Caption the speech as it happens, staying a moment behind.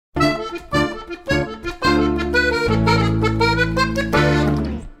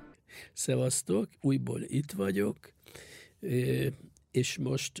Szevasztok, újból itt vagyok, és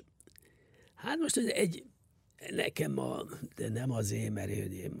most ez nekem de nem azért, mert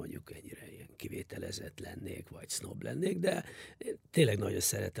én mondjuk ennyire ilyen kivételezett lennék, vagy sznob lennék, de én tényleg nagyon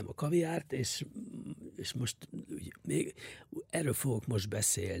szeretem a kaviárt, és most még erről fogok most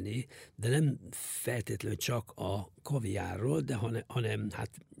beszélni, de nem feltétlenül csak a kaviárról, de hanem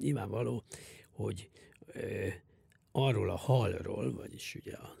hát nyilvánvaló, hogy arról a halról, vagyis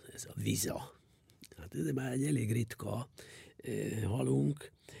ugye ez a viza. Hát ez már egy elég ritka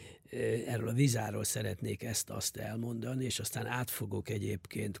halunk. Erről a vizáról szeretnék ezt-azt elmondani, és aztán át fogok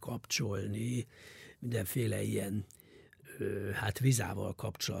egyébként kapcsolni mindenféle ilyen vizával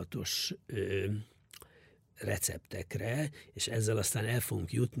kapcsolatos receptekre, és ezzel aztán el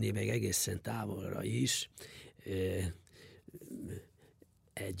fogunk jutni meg egészen távolra is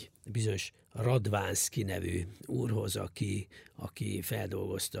egy bizonyos Radvánszky nevű úrhoz, aki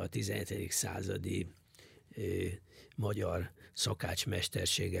feldolgozta a 17. századi magyar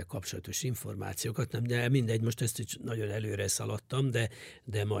szakácsmesterséggel kapcsolatos információkat, de mindegy, most ezt nagyon előre szaladtam,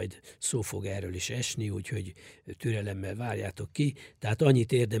 de majd szó fog erről is esni, úgyhogy türelemmel várjátok ki. Tehát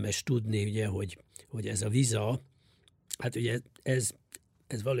annyit érdemes tudni, ugye, hogy ez a viza, hát ugye ez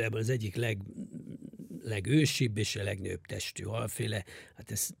valójában az egyik legősibb és a legnőbb testű halféle,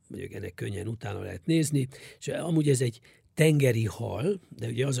 hát ezt mondjuk ennek könnyen utána lehet nézni, és amúgy ez egy tengeri hal, de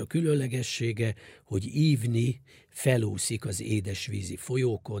ugye az a különlegessége, hogy ívni felúszik az édesvízi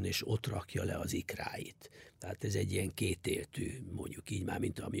folyókon, és ott rakja le az ikráit. Tehát ez egy ilyen kétéltű, mondjuk így már,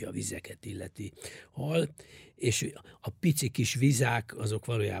 mint ami a vizeket illeti hal, és a pici kis vizák, azok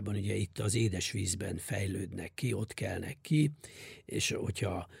valójában ugye itt az édesvízben fejlődnek ki, ott kelnek ki, és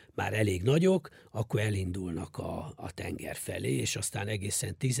hogyha már elég nagyok, akkor elindulnak a tenger felé, és aztán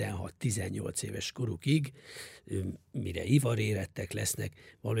egészen 16-18 éves korukig, mire ivarérettek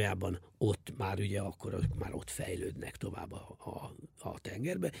lesznek, valójában ott már ugye akkor már ott fejlődnek tovább a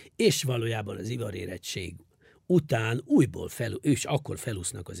tengerbe, és valójában az ivarérettség után újból és akkor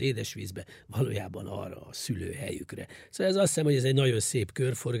felúsznak az édesvízbe, valójában arra a szülőhelyükre. Szóval ez azt hiszem, hogy ez egy nagyon szép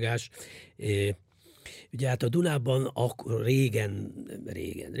körforgás. Ugye hát a Dunában akkor régen,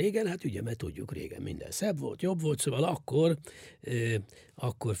 hát ugye, mert tudjuk, régen minden szebb volt, jobb volt, szóval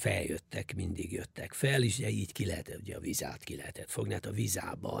akkor feljöttek, mindig jöttek fel, és ugye így ugye a vizát ki lehetett fogni. Hát a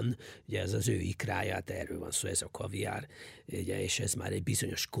vizában, ugye ez az ő ikráját, erről van szó, ez a kaviár, ugye, és ez már egy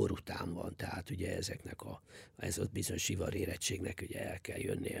bizonyos kor után van, tehát ugye ez a bizonyos ivarérettségnek ugye el kell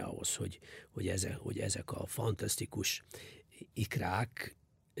jönnie ahhoz, hogy ezek a fantasztikus ikrák,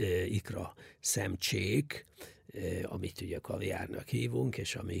 ikra szemcsék, amit ugye kaviárnak hívunk,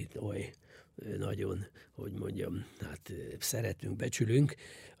 és amit oly nagyon, hogy mondjam, hát szeretünk, becsülünk,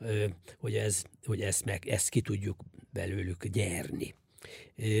 hogy ezt ki tudjuk belőlük nyerni.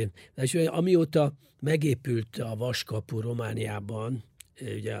 És amióta megépült a vaskapu Romániában,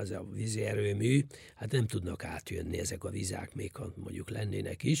 ugye az a vízi erőmű, hát nem tudnak átjönni ezek a vizák, még ha mondjuk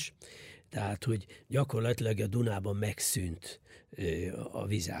lennének is. Tehát, hogy gyakorlatilag a Dunában megszűnt a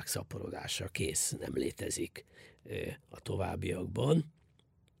vizák szaporodása, kész, nem létezik a továbbiakban.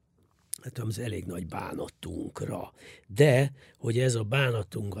 Hát az elég nagy bánatunkra. De, hogy ez a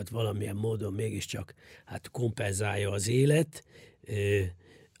bánatunkat valamilyen módon mégiscsak hát kompenzálja az élet,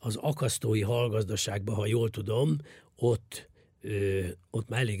 az akasztói halgazdaságban, ha jól tudom, ott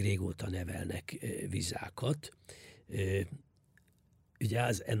már elég régóta nevelnek vizákat. Ugye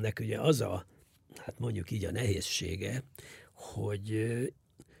ennek ugye az hát mondjuk így a nehézsége, hogy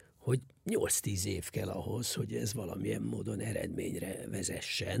 8-10 év kell ahhoz, hogy ez valamilyen módon eredményre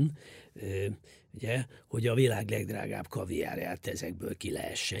vezessen, ugye, hogy a világ legdrágább kaviárját ezekből ki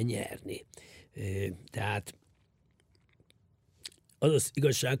lehessen nyerni. Tehát az az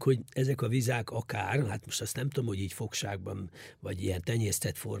igazság, hogy ezek a vizák akár, hát most azt nem tudom, hogy így fogságban, vagy ilyen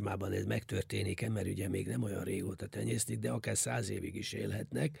tenyésztett formában ez megtörténik-e, mert ugye még nem olyan régóta tenyésztik, de akár 100 évig is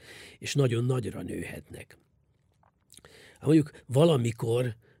élhetnek, és nagyon nagyra nőhetnek. Hát mondjuk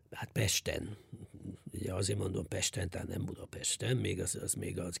valamikor, hát Pesten, ugye azért mondom Pesten, tehát nem Budapesten, az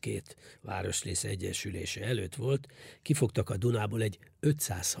még az két városrész egyesülése előtt volt, kifogtak a Dunából egy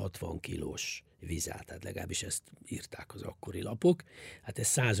 560 kilós vizát, tehát legalábbis ezt írták az akkori lapok. Hát ez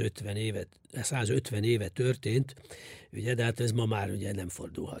 150 éve történt, ugye, de hát ez ma már ugye nem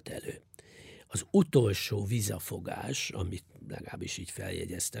fordulhat elő. Az utolsó vizafogás, amit legalábbis így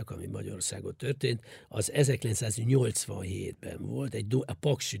feljegyeztek, ami Magyarországon történt, az 1987-ben volt, a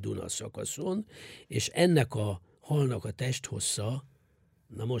Paksi Duna szakaszon, és ennek a halnak a testhossza,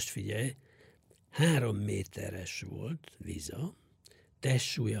 na most figyelj, 3 méteres volt Viza,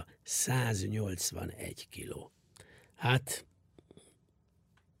 testsúlya 181 kiló. Hát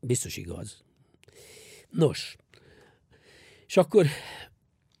biztos igaz. Nos, és akkor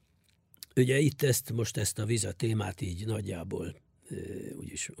ugye itt ezt a Viza témát így nagyjából,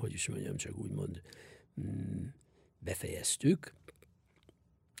 hogy is mondjam, csak úgymond befejeztük.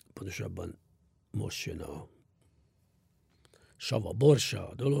 Pontosabban most jön a sava borsa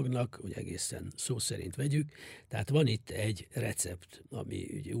a dolognak, hogy egészen szó szerint vegyük. Tehát van itt egy recept, ami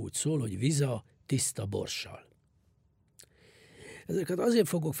ugye úgy szól, hogy Viza tiszta borssal. Ezeket azért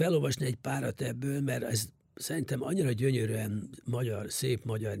fogok felolvasni egy párat ebből, mert ez szerintem annyira gyönyörűen szép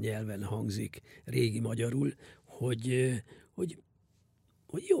magyar nyelven hangzik, régi magyarul, hogy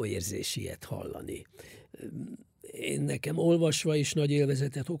jó érzés ilyet hallani. Nekem olvasva is nagy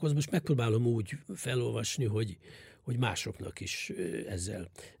élvezetet okoz, most megpróbálom úgy felolvasni, hogy másoknak is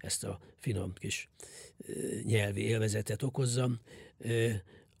ezt a finom kis nyelvi élvezetet okozzam.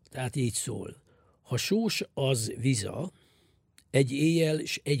 Tehát így szól. Ha sós az Viza, egy éjjel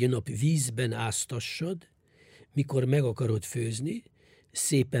és egy nap vízben áztassad, mikor meg akarod főzni,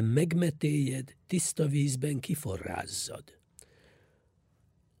 szépen megmetéljed, tiszta vízben kiforrázzad.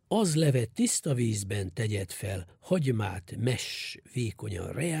 Az levet tiszta vízben tegyed fel, hagymát mess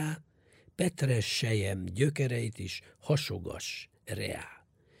vékonyan reá, petres selyem gyökereit is hasogas reá.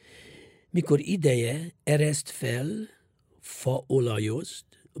 Mikor ideje, ereszd fel, faolajozd,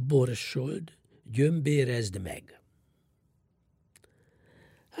 borsold, gyömbérezd meg.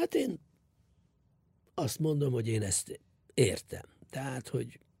 Hát én azt mondom, hogy én ezt értem. Tehát,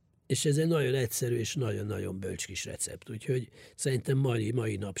 hogy és ez egy nagyon egyszerű és nagyon-nagyon bölcs kis recept, úgyhogy szerintem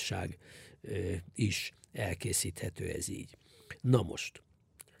mai napság is elkészíthető ez így. Na most,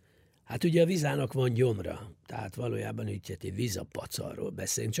 hát ugye a Vizának van gyomra, tehát valójában egy Vizapacalról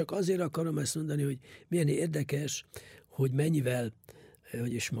beszélünk, csak azért akarom ezt mondani, hogy milyen érdekes, hogy mennyivel,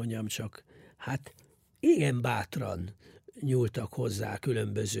 hogy is mondjam csak, hát igen bátran nyúltak hozzá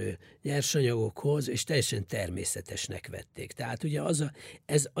különböző nyersanyagokhoz, és teljesen természetesnek vették. Tehát ugye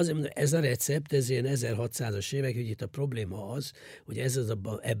ez a recept, ez ilyen 1600-as évek, hogy itt a probléma az, hogy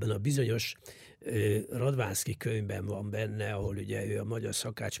ebben a bizonyos Radvánszky könyvben van benne, ahol ugye ő a magyar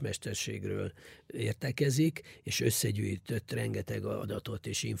szakácsmesterségről értekezik, és összegyűjtött rengeteg adatot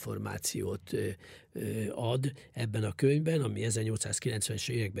és információt ad ebben a könyvben, ami 1890-es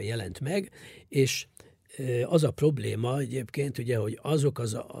években jelent meg, és az a probléma egyébként, ugye, hogy azok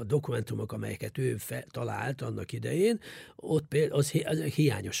a dokumentumok, amelyeket ő talált annak idején, ott például azok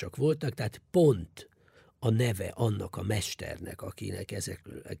hiányosak voltak, tehát pont a neve annak a mesternek, akinek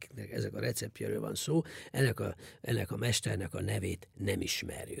ezek a receptjéről van szó, ennek a mesternek a nevét nem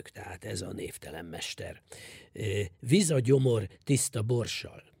ismerjük, tehát ez a névtelen mester. Vizagyomor tiszta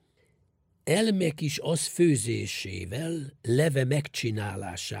borssal. Elmek is az főzésével, leve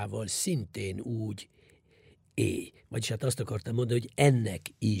megcsinálásával szintén úgy éj. Vagyis hát azt akartam mondani, hogy ennek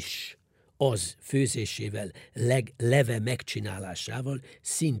is az főzésével, leve megcsinálásával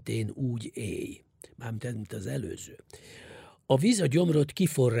szintén úgy éj. Mármint mint az előző. A vizagyomrot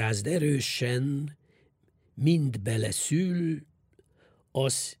kiforrázd erősen, mind beleszül,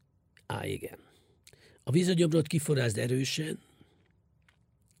 az... igen. A vizagyomrot kiforrázd erősen,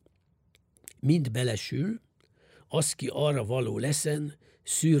 mind belesül, az ki arra való leszen,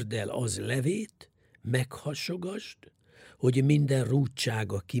 szűrd el az levét, meghasogasd, hogy minden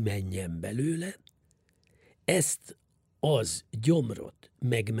rúdsága kimenjen belőle, ezt az gyomrot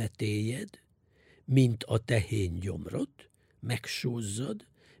megmetéljed, mint a tehén gyomrot, megsózzad,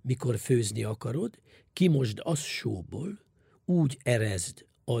 mikor főzni akarod, kimosd az sóból, úgy erezd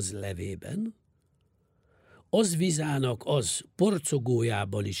az levében, az Vizának az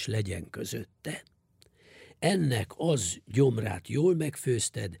porcogójában is legyen közötte, ennek az gyomrát jól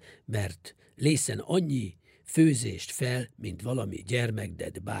megfőzted, mert lészen annyi főzést fel, mint valami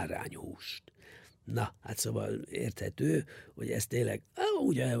gyermekded bárányhúst. Na, hát szóval érthető, hogy ez tényleg,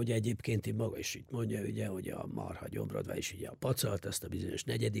 ugye, hogy egyébként így maga is itt mondja, ugye, hogy a marha gyomrodva is ugye a pacalt, azt a bizonyos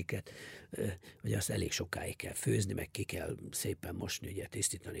negyediket, hogy azt elég sokáig kell főzni, meg ki kell szépen mosni, ugye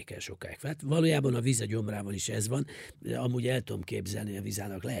tisztítani kell sokáig. Hát valójában a Viza gyomrával is ez van, de amúgy el tudom képzelni, hogy a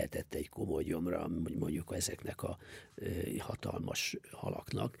Vizának lehetett egy komoly gyomra, mondjuk ezeknek a hatalmas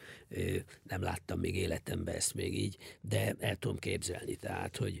halaknak. Nem láttam még életemben ezt még így, de el tudom képzelni,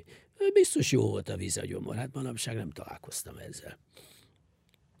 tehát, hogy biztos jó volt a Vizagyomor, hát manapság nem találkoztam ezzel.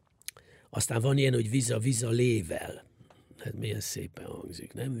 Aztán van ilyen, hogy Viza lével. Hát milyen szépen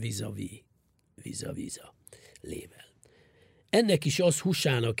hangzik, nem? Viza lével. Ennek is az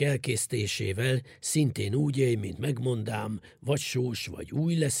húsának elkésztésével szintén úgy élj, mint megmondám, vagy sós, vagy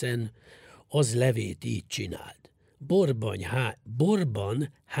új leszen, az levét így csináld.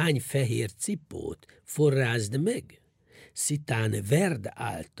 Borban hány fehér cipót forrázd meg, szitán verd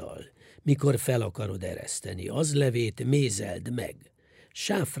által, mikor fel akarod ereszteni, az levét mézeld meg,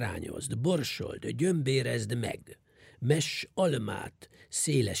 sáfrányozd, borsold, gyömbérezd meg, mess almát,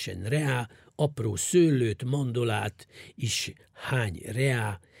 szélesen reá, apró szőlőt, mandolát is hány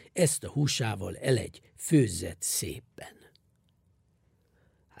reá, ezt a húsával elegy, főzzet szépen.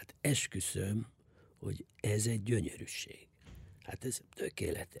 Hát esküszöm, hogy ez egy gyönyörűség. Hát ez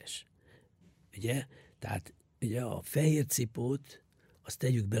tökéletes. Ugye? Tehát ugye a fehér cipót, azt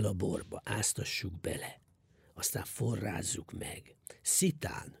tegyük bele a borba, áztassuk bele, aztán forrázzuk meg.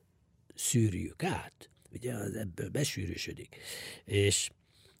 Szitán szűrjük át, ugye ebből besűrűsödik.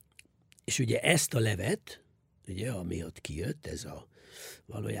 És ugye ezt a levet, ugye, ami ott kijött, ez a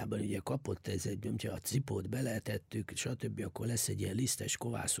valójában ugye kapott, ez egy, hogyha a cipót beletettük, stb., akkor lesz egy ilyen lisztes,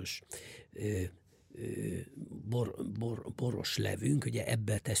 kovászos boros levünk, ugye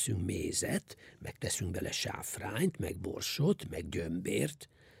ebbe teszünk mézet, meg teszünk bele sáfrányt, meg borsot, meg gyömbért,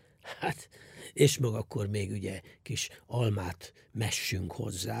 hát, és meg akkor még ugye kis almát messünk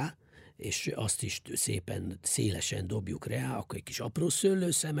hozzá, és azt is szépen szélesen dobjuk rá, akkor egy kis apró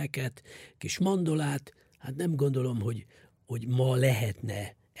szőlőszemeket, kis mandolát, hát nem gondolom, hogy ma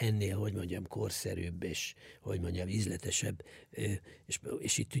lehetne ennél, hogy mondjam, korszerűbb, és hogy mondjam, ízletesebb,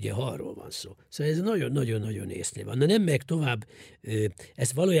 és itt ugye arról van szó. Szóval ez nagyon-nagyon észnél van. Na nem meg tovább,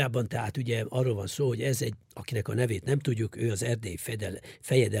 ez valójában tehát ugye arról van szó, hogy ez egy, akinek a nevét nem tudjuk, ő az erdélyi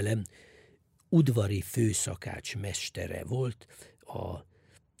fejedelem udvari főszakács mestere volt a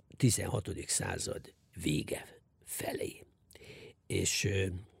 16. század vége felé. És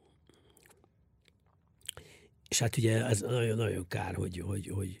hát ugye ez nagyon-nagyon kár,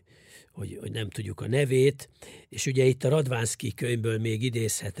 hogy nem tudjuk a nevét, és ugye itt a Radvánszky könyvből még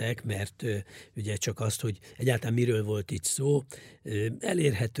idézhetek, mert ugye csak azt, hogy egyáltalán miről volt itt szó,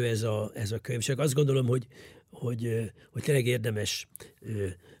 elérhető ez a könyv, csak azt gondolom, hogy tényleg érdemes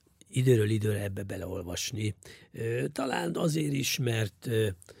időről időre ebbe beleolvasni. Talán azért is,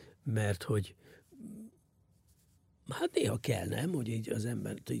 mert hogy hát néha kell, nem? Hogy így az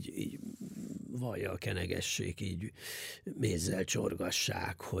embert így vajjal kenegessék, így mézzel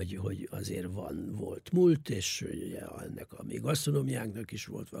csorgassák, hogy azért volt múlt, és ugye ennek a még gasztronómiánknak is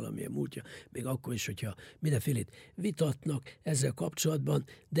volt valamilyen múltja, még akkor is, hogyha mindenfélét vitatnak ezzel kapcsolatban,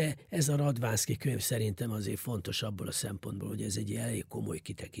 de ez a Radvánszky könyv szerintem azért fontos abból a szempontból, hogy ez egy elég komoly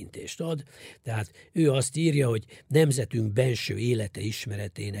kitekintést ad. Tehát ő azt írja, hogy nemzetünk benső élete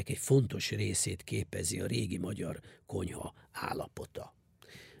ismeretének egy fontos részét képezi a régi magyar konyha állapota.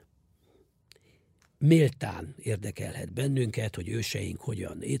 Méltán érdekelhet bennünket, hogy őseink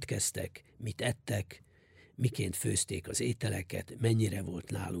hogyan étkeztek, mit ettek, miként főzték az ételeket, mennyire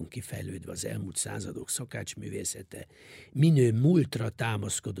volt nálunk kifejlődve az elmúlt századok szakácsművészete, minő múltra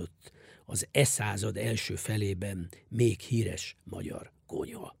támaszkodott az század első felében még híres magyar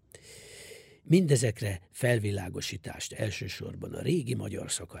konyha. Mindezekre felvilágosítást elsősorban a régi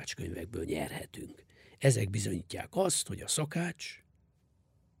magyar szakácskönyvekből nyerhetünk. Ezek bizonyítják azt, hogy a szakács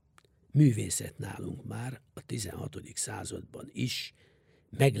művészet nálunk már a 16. században is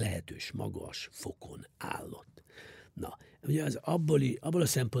meglehetős magas fokon állott. Na, ugye az abból a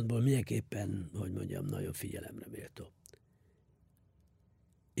szempontból mindenképpen, hogy mondjam, nagyon figyelemre méltó.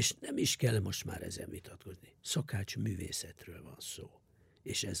 És nem is kell most már ezen vitatkozni. Szakács művészetről van szó.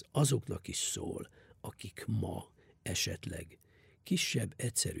 És ez azoknak is szól, akik ma esetleg kisebb,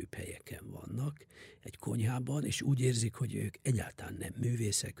 egyszerűbb helyeken vannak, egy konyhában, és úgy érzik, hogy ők egyáltalán nem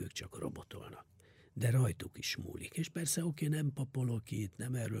művészek, ők csak robotolnak. De rajtuk is múlik. És persze, nem papolok itt,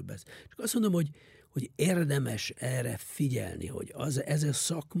 nem erről beszél. Csak azt mondom, hogy érdemes erre figyelni, hogy ez a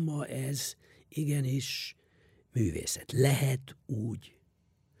szakma, ez igenis művészet. Lehet úgy,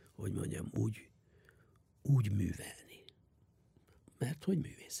 hogy mondjam, úgy művelni. Mert hogy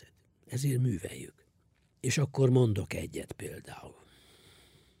művészet. Ezért műveljük. És akkor mondok egyet például.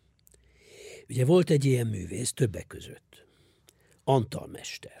 Ugye volt egy ilyen művész többek között. Antal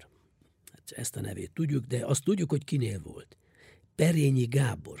mester. Ezt a nevét tudjuk, de azt tudjuk, hogy kinél volt. Perényi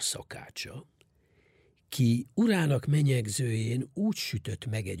Gábor szakácsa, ki urának menyegzőjén úgy sütött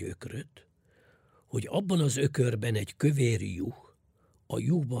meg egy ökröt, hogy abban az ökörben egy kövér juh, a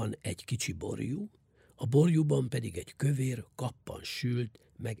juhban egy kicsi borjú, a borjúban pedig egy kövér kappan sült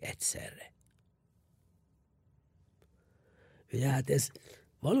meg egyszerre. Ugye hát ez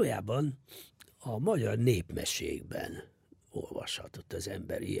valójában a magyar népmesékben olvashatott az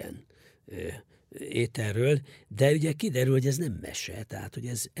ember ilyen ételről, de ugye kiderül, hogy ez nem mese, tehát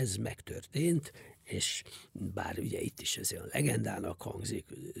hogy ez megtörtént, és bár ugye itt is ez olyan legendának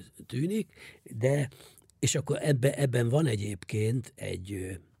tűnik, de és akkor ebben van egyébként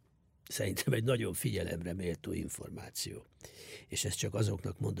egy szerintem egy nagyon figyelemre méltó információ. És ezt csak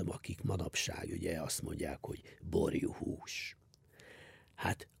azoknak mondom, akik manapság ugye azt mondják, hogy borjú hús.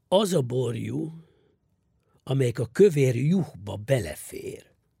 Hát az a borjú, amelyik a kövér juhba belefér,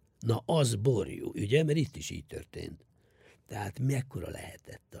 na az borjú, ugye, mert itt is így történt. Tehát mekkora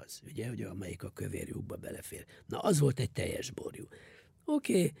lehetett az, ugye, hogy amelyik a kövér juhba belefér. Na az volt egy teljes borjú.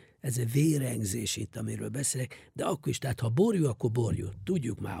 Oké, ez egy vérengzés itt, amiről beszélek, de akkor is, tehát ha borjú, akkor borjú.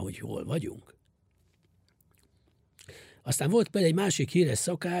 Tudjuk már, hogy hol vagyunk. Aztán volt például egy másik híres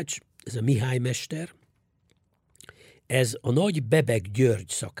szakács, ez a Mihály mester, ez a nagy Bebek György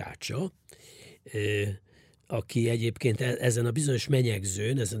szakácsa, aki egyébként ezen a bizonyos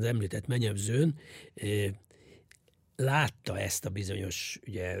menyegzőn, ezen az említett menyegzőn látta ezt a bizonyos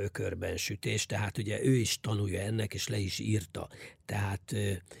ugye, ökörben sütést, tehát ugye ő is tanulja ennek, és le is írta. Tehát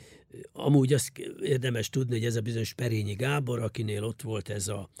amúgy azt érdemes tudni, hogy ez a bizonyos Perényi Gábor, akinél ott volt ez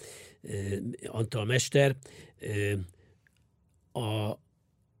a Antal mester, a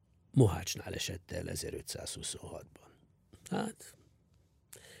Mohácsnál esett el 1526-ban. Hát,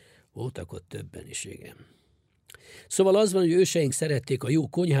 voltak ott többen is, igen. Szóval az van, hogy őseink szerették a jó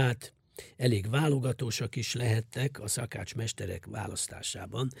konyhát, elég válogatósak is lehettek a szakácsmesterek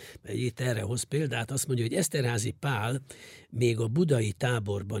választásában, mert itt erre hoz példát, azt mondja, hogy Eszterházy Pál még a budai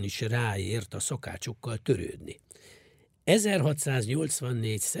táborban is ráért a szakácsokkal törődni.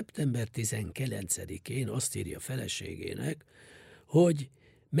 1684. szeptember 19-én azt írja feleségének, hogy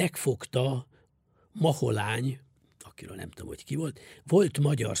megfogta Maholány, akiről nem tudom, hogy ki volt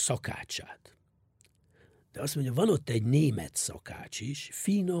magyar szakácsát. De azt mondja, van ott egy német szakács is,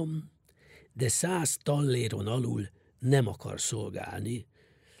 finom, de 100 talléron alul nem akar szolgálni,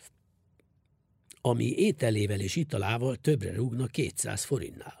 ami ételével és italával többre rúgna 200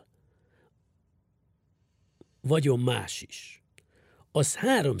 forintnál. Vagyon más is. Az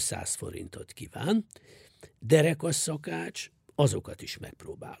 300 forintot kíván, derekas szakács, azokat is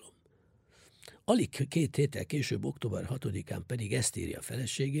megpróbálom. Alig 2 héttel később, október 6-án pedig ezt írja a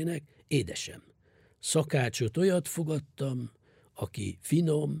feleségének, édesem, szakácsot olyat fogadtam, aki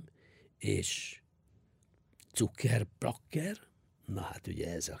finom és cukkerprakker, na hát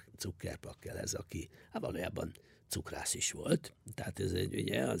ugye ez a cukkerprakker, ez aki, hát valójában cukrász is volt, tehát ez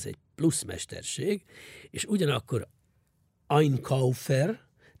ugye, az egy plusz mesterség, és ugyanakkor Einkaufer,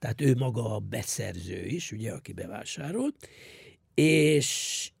 tehát ő maga a beszerző is, ugye, aki bevásárol,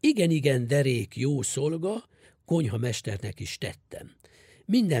 és igen, derék jó szolga, konyhamesternek is tettem.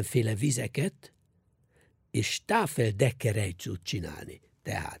 Mindenféle vizeket és táfeldekkerejt tud csinálni.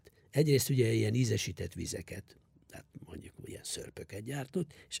 Tehát egyrészt ugye ilyen ízesített vizeket, tehát mondjuk ilyen szörpöket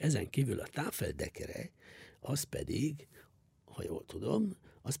gyártott, és ezen kívül a táfeldekkerej, az pedig, ha jól tudom,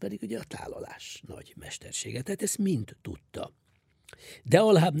 az pedig ugye a tálalás nagy mestersége. Tehát ezt mind tudta. De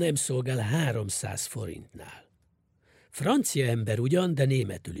alhább nem szolgál 300 forintnál. Francia ember ugyan, de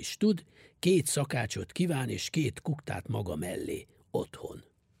németül is tud, 2 szakácsot kíván, és 2 kuktát maga mellé, otthon.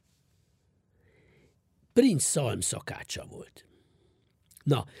 Princ Szalm szakácsa volt.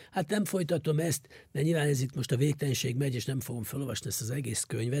 Na, hát nem folytatom ezt, mert nyilván ez itt most a végtelenség megy, és nem fogom felolvasni ezt az egész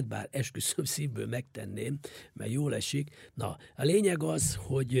könyvet, bár esküszöm szívből megtenném, mert jól esik. Na, a lényeg az,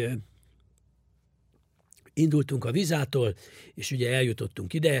 hogy indultunk a Vizától, és ugye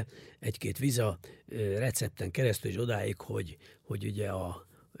eljutottunk ide, 1-2 Viza recepten keresztül, és odáig, hogy ugye a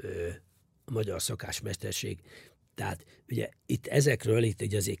magyar szakácsmesterség. Tehát ugye itt ezekről, itt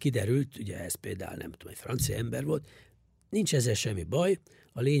ugye azért kiderült, ugye ez például nem tudom, egy francia ember volt, nincs ezzel semmi baj,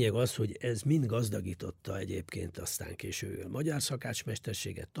 a lényeg az, hogy ez mind gazdagította egyébként aztán később a magyar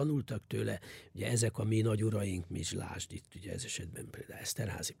szakácsmesterséget, tanultak tőle, ugye ezek a mi nagy uraink, mi is lásd itt, ugye ez esetben például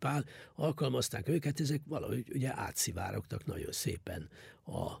Eszterházy Pál, alkalmazták őket, ezek valahogy ugye átszivárogtak nagyon szépen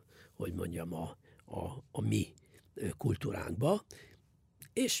a mi kultúránkba,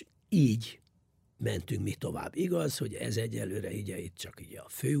 és így mentünk mi tovább. Igaz, hogy ez egyelőre ugye itt csak így a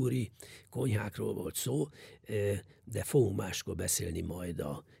főúri konyhákról volt szó, de fogunk máskor beszélni majd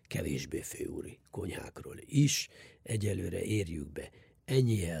a kevésbé főúri konyhákról is. Egyelőre érjük be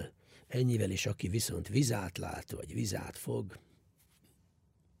ennyivel, és aki viszont Vizát lát, vagy Vizát fog,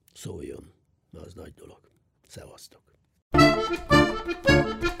 szóljon, az nagy dolog. Szevasztok!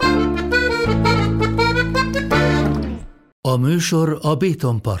 A műsor a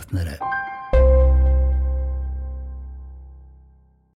Béton partnere.